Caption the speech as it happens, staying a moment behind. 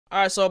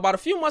Alright, so about a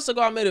few months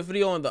ago, I made a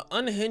video on the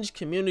unhinged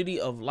community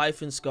of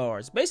Life and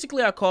Scars.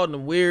 Basically, I called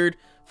him weird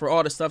for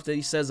all the stuff that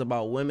he says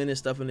about women and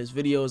stuff in his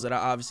videos that I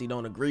obviously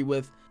don't agree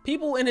with.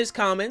 People in his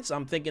comments,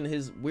 I'm thinking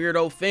his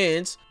weirdo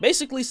fans,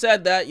 basically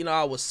said that, you know,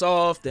 I was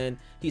soft and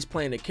he's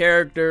playing a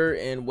character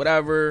and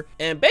whatever.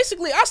 And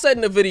basically, I said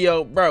in the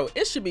video, bro,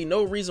 it should be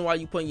no reason why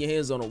you putting your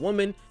hands on a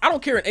woman. I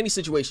don't care in any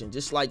situation.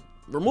 Just like,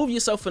 remove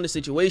yourself from the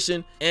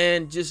situation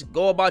and just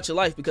go about your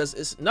life, because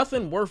it's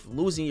nothing worth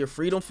losing your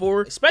freedom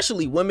for,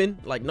 especially women.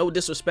 Like, no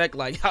disrespect,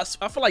 like I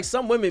feel like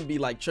some women be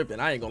like tripping,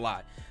 I ain't gonna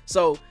lie.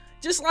 So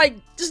just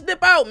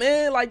dip out,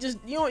 man. Like, just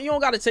you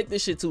don't gotta take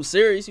this shit too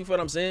serious, you feel what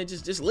I'm saying?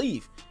 Just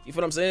leave, you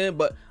feel what I'm saying?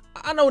 But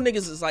I know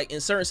niggas is like,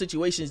 in certain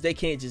situations they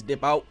can't just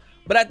dip out,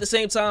 but at the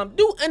same time,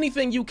 do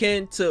anything you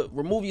can to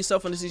remove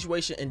yourself from the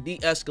situation and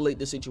de-escalate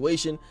the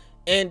situation.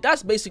 And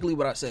that's basically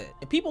what I said.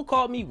 And people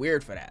called me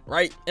weird for that,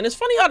 right? And it's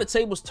funny how the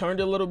tables turned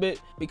a little bit,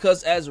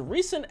 because as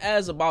recent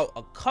as about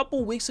a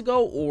couple weeks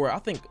ago, or I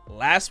think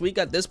last week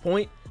at this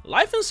point,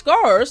 Life and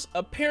Scars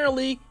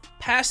apparently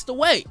passed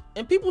away.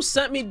 And people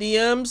sent me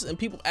DMs and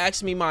people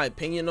asked me my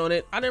opinion on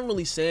it. I didn't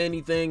really say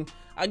anything.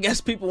 I guess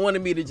people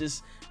wanted me to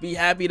just be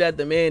happy that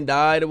the man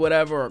died or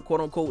whatever, or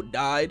quote unquote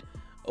died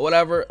or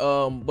whatever.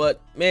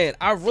 But man,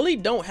 I really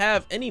don't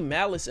have any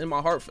malice in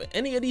my heart for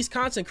any of these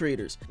content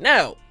creators.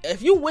 Now,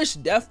 if you wish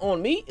death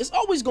on me, it's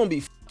always gonna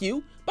be fuck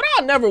you, but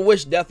I'll never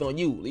wish death on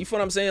you. You feel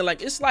what I'm saying?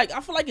 Like, it's like,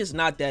 I feel like it's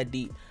not that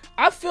deep.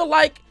 I feel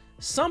like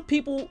some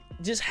people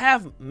just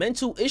have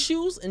mental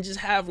issues and just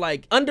have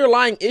like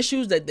underlying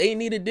issues that they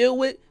need to deal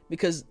with,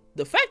 because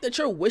the fact that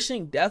you're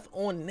wishing death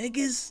on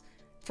niggas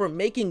for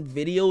making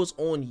videos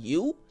on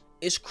you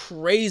is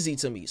crazy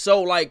to me.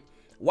 So like,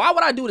 why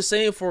would I do the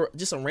same for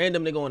just a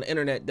random nigga on the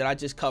internet that I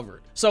just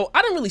covered? So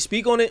I didn't really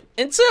speak on it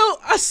until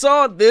I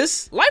saw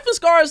this. Life and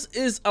Scars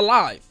is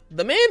alive.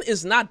 The man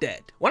is not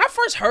dead. When I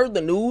first heard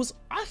the news,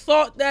 I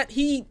thought that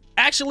he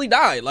actually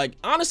died. Like,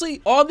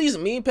 honestly, all these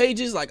meme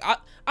pages, like I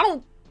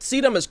don't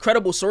see them as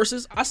credible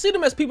sources. I see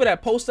them as people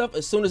that post stuff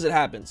as soon as it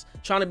happens,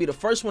 trying to be the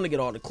first one to get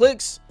all the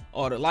clicks,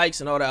 all the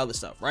likes, and all that other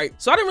stuff, right?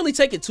 So I didn't really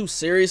take it too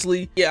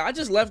seriously. Yeah, I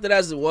just left it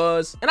as it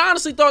was. And I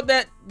honestly thought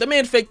that the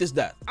man faked his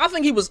death. I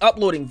think he was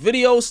uploading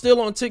videos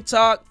still on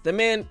TikTok. The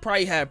man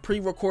probably had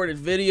pre-recorded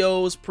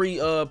videos,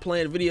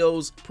 planned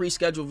videos,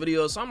 pre-scheduled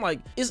videos. So I'm like,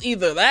 it's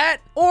either that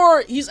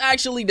or he's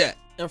actually dead.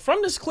 And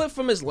from this clip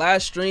from his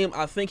last stream,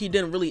 I think he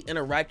didn't really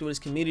interact with his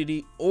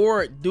community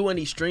or do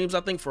any streams, I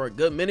think, for a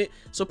good minute.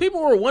 So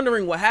people were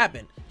wondering what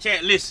happened.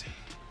 Chat, listen.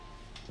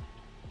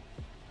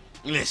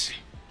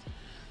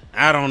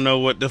 I don't know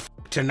what the f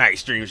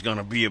tonight's stream is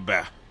gonna be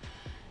about.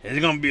 It's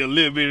gonna be a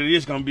little bit of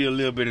this, gonna be a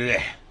little bit of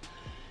that.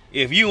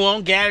 If you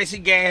want Galaxy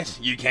gas,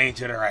 you came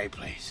to the right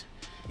place.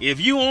 If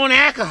you want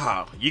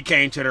alcohol, you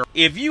came to the.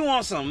 If you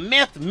want some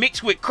meth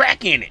mixed with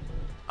crack in it,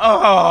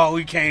 oh,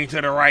 we came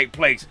to the right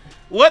place.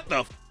 What the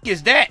f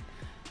is that?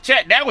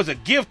 Chat, that was a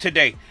gift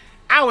today.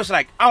 I was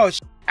like, oh,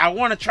 I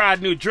want to try a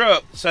new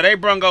drug, so they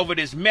brung over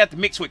this meth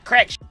mixed with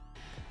crack.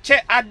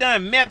 Chat, I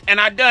done meth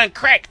and I done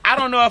crack. I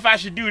don't know if I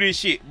should do this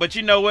shit, but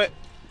you know what?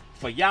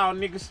 For y'all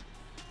niggas,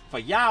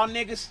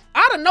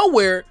 out of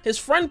nowhere, his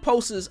friend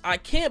posts, I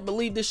can't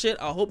believe this shit.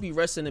 I hope you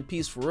resting in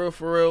peace, for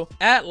real,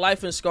 at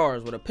Life and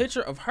Scars, with a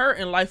picture of her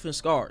and Life and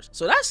Scars.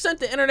 So that sent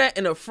the internet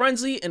in a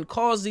frenzy and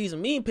caused these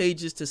meme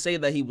pages to say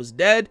that he was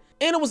dead.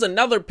 And it was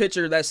another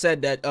picture that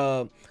said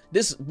that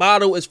this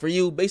bottle is for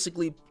you,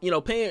 basically, you know,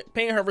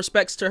 paying her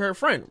respects to her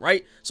friend,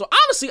 right? So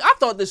honestly, I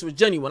thought this was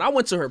genuine. I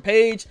went to her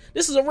page.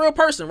 This is a real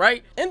person,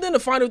 right? And then the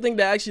final thing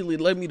that actually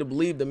led me to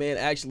believe the man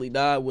actually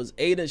died was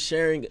Aiden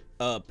sharing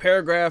a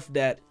paragraph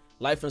that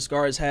Life and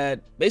Scars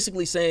had,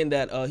 basically saying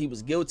that he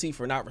was guilty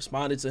for not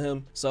responding to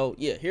him. So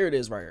yeah, here it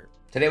is right here.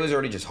 Today was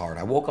already just hard.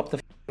 I woke up to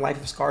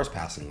Life of Scars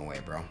passing away,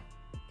 bro.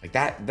 Like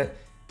that,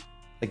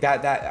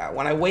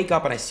 when I wake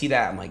up and I see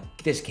that, I'm like,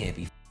 this can't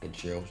be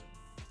true.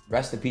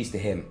 Rest in peace to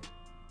him.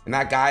 And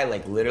that guy,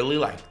 like, literally,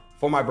 like,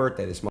 for my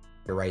birthday, this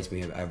motherfucker writes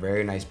me a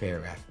very nice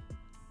paragraph.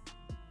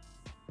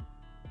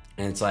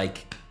 And it's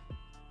like,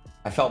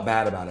 I felt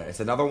bad about it. It's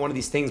another one of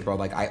these things, bro.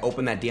 Like, I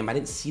opened that DM. I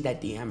didn't see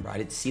that DM, bro. I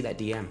didn't see that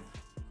DM.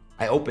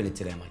 I opened it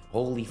today. I'm like,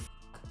 holy f.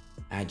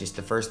 And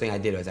the first thing I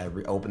did was I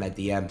opened that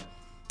DM.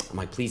 I'm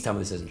like, please tell me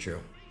this isn't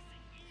true.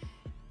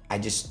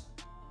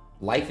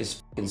 Life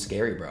is fucking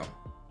scary, bro.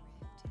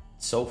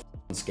 It's so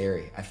fucking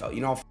scary. I felt,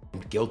 you know how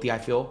guilty I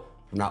feel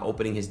from not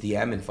opening his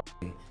DM and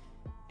fucking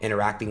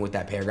interacting with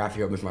that paragraph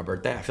he wrote me for my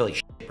birthday? I feel like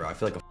shit, bro. I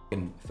feel like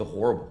I feel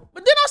horrible.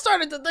 But then I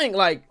started to think,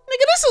 like,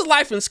 nigga, this is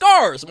Life and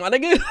Scars, my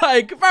nigga.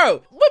 Like,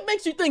 bro, what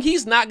makes you think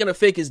he's not gonna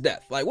fake his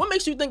death? Like, what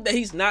makes you think that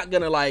he's not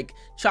gonna, like,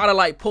 try to,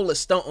 like, pull a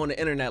stunt on the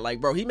internet?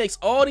 Like, bro, he makes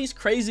all these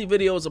crazy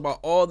videos about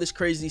all this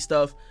crazy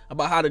stuff,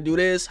 about how to do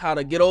this, how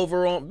to get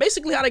over on,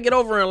 basically how to get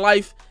over in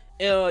life,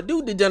 and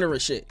do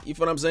degenerate shit. You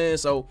feel what I'm saying?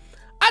 So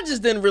I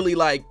just didn't really,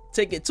 like,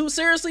 take it too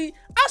seriously.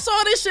 I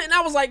saw this shit and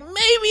I was like, maybe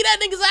that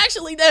nigga's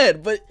actually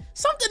dead, but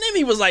something in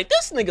me was like,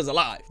 this nigga's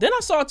alive. Then I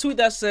saw a tweet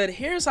that said,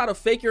 here's how to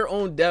fake your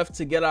own death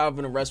to get out of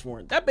an arrest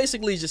warrant. That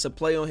basically is just a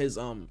play on his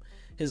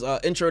his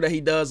intro that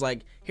he does,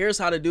 like, here's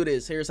how to do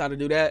this, here's how to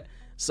do that.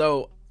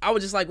 So I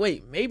was just like,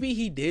 wait, maybe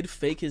he did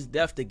fake his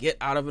death to get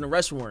out of an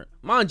arrest warrant.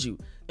 Mind you,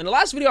 in the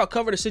last video I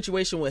covered a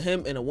situation with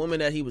him and a woman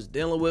that he was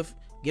dealing with,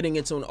 getting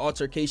into an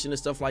altercation and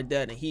stuff like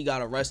that, and he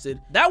got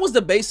arrested. That was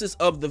the basis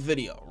of the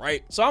video,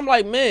 right? So I'm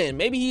like, man,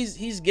 maybe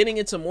he's getting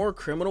into more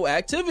criminal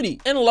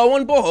activity. And lo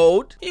and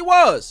behold, he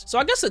was. So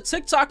I guess a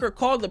TikToker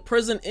called the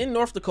prison in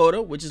North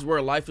Dakota, which is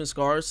where Life and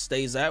Scars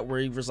stays at, where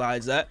he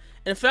resides at,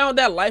 and found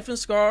that Life and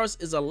Scars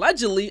is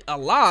allegedly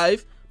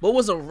alive, but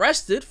was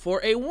arrested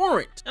for a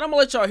warrant. And I'm gonna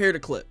let y'all hear the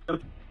clip.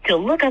 To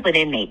look up an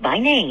inmate by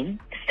name,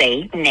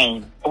 say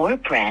name or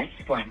press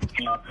 1.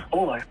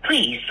 Or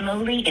please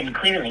slowly and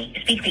clearly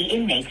speak the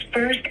inmate's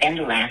first and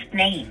last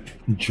name.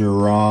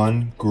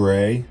 Jerron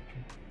Gray.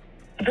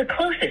 The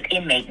closest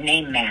inmate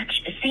name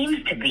match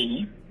seems to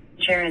be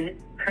Jaron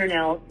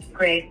Purnell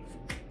Gray,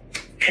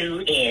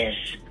 who is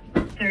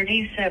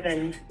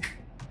 37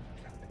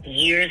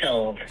 years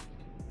old.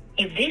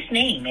 If this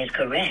name is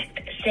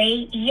correct,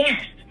 say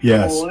yes.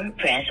 Yes. Or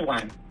press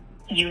 1.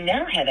 You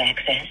now have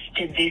access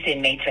to this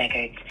inmate's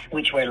records,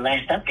 which were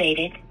last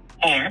updated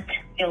at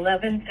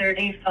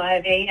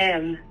 11:35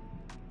 a.m.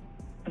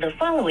 The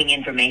following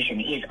information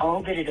is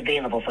all that is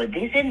available for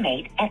this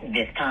inmate at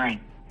this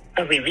time.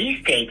 A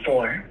release date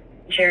for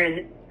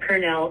Jaron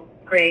Purnell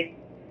Gray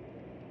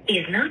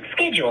is not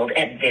scheduled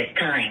at this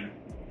time.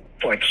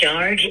 For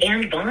charge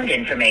and bond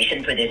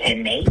information for this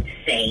inmate,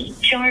 say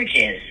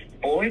charges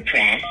or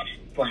press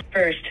 1.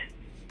 First,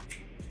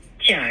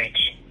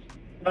 Charge.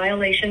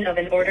 violation of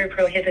an order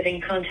prohibiting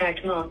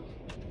contact law,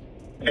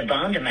 The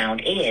bond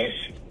amount is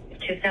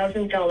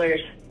 $2,000.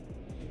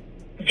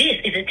 This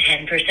is a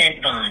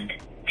 10% bond.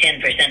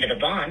 10% of the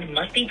bond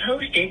must be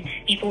posted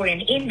before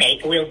an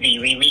inmate will be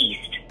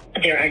released.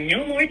 There are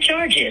no more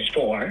charges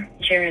for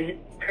Jaron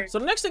So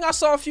the next thing I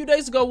saw a few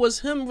days ago was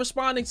him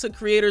responding to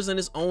creators in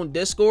his own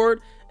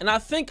Discord, and I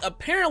think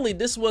apparently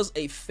this was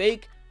a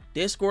fake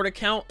Discord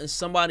account and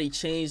somebody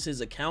changed his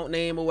account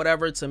name or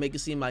whatever to make it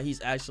seem like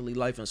he's actually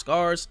Life and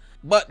Scars,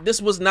 but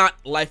this was not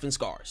Life and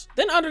Scars.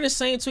 Then under the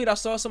same tweet I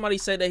saw somebody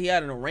said that he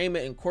had an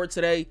arraignment in court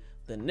today.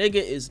 The nigga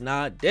is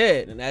not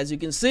dead, and as you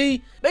can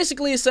see,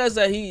 basically it says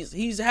that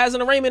he has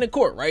an arraignment in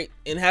court, right,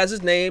 and has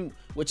his name,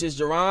 which is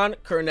Jerron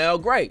Purnell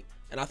Gray.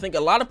 And I think a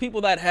lot of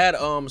people that had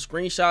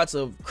screenshots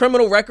of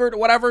criminal record or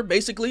whatever,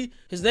 basically,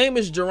 his name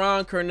is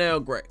Jerron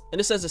Purnell Gray.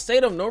 And it says the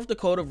state of North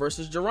Dakota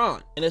versus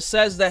Jerron. And it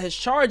says that his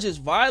charge is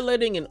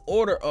violating an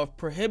order of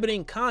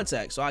prohibiting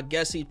contact. So I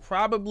guess he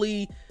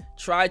probably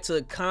tried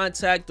to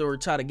contact or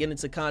try to get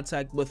into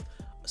contact with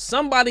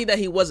somebody that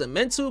he wasn't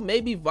meant to,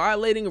 maybe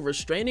violating a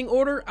restraining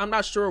order. I'm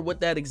not sure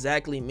what that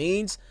exactly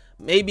means.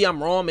 Maybe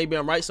I'm wrong, maybe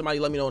I'm right. Somebody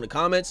let me know in the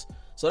comments.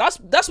 So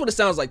that's what it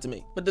sounds like to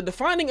me. But the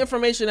defining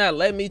information that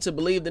led me to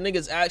believe the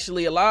nigga's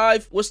actually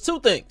alive was two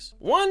things.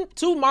 One,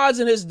 two mods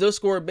in his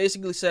Discord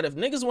basically said if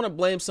niggas want to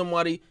blame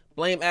somebody,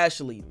 blame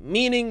Ashley,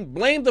 meaning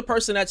blame the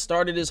person that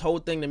started this whole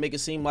thing to make it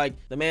seem like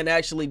the man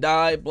actually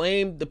died,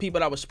 blame the people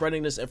that were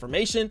spreading this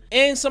information.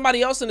 And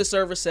somebody else in the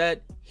server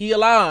said he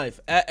alive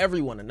at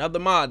everyone, another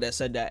mod that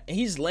said that, and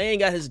he's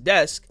laying at his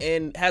desk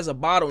and has a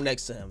bottle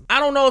next to him. I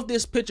don't know if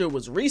this picture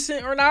was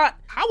recent or not.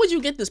 How would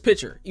you get this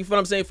picture, you feel what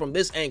I'm saying, from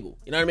this angle?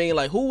 You know what I mean?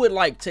 Like, who would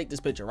like take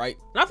this picture, right?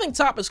 And I think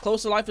Top is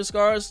close to Life and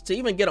Scars. To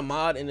even get a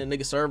mod in the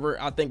nigga server,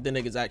 I think the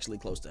nigga's actually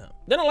close to him.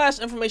 Then the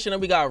last information that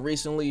we got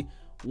recently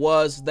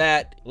was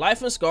that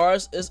Life and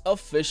Scars is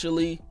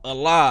officially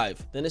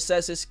alive. Then it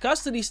says his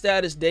custody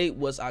status date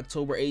was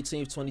October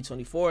 18th,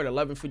 2024 at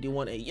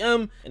 11:51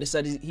 a.m. And it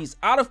said he's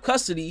out of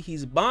custody,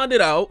 he's bonded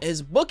out.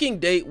 His booking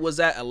date was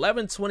at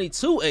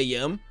 11:22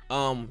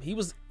 a.m. He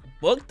was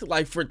booked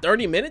like for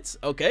 30 minutes.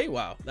 Okay,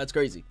 wow, that's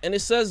crazy. And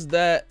it says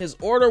that his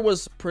order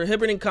was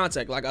prohibiting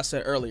contact, like I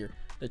said earlier.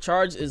 The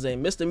charge is a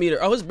misdemeanor.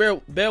 Oh, his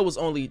bail was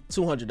only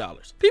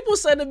 $200. People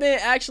said the man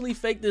actually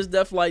faked his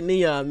death like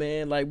Neon,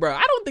 man. Like, bro,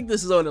 I don't think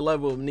this is on the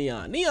level of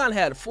Neon. Neon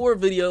had 4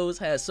 videos,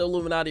 had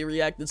Illuminati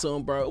reacted to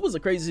him, bro. It was a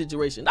crazy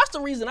situation. That's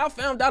the reason I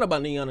found out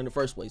about Neon in the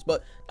first place,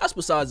 but that's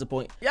besides the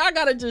point. Y'all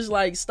gotta just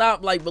like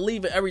stop like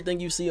believing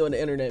everything you see on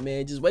the internet,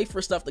 man. Just wait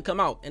for stuff to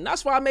come out. And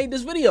that's why I made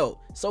this video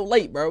so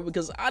late, bro,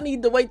 because I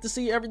need to wait to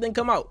see everything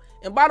come out.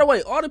 And by the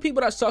way, all the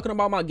people that's talking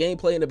about my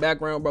gameplay in the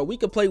background, bro, we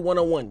could play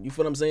one-on-one. You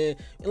feel what I'm saying?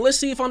 And let's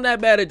see if I'm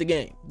that bad at the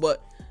game.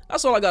 But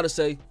that's all I gotta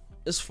say.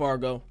 It's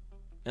Fargo,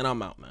 and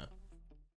I'm out, man.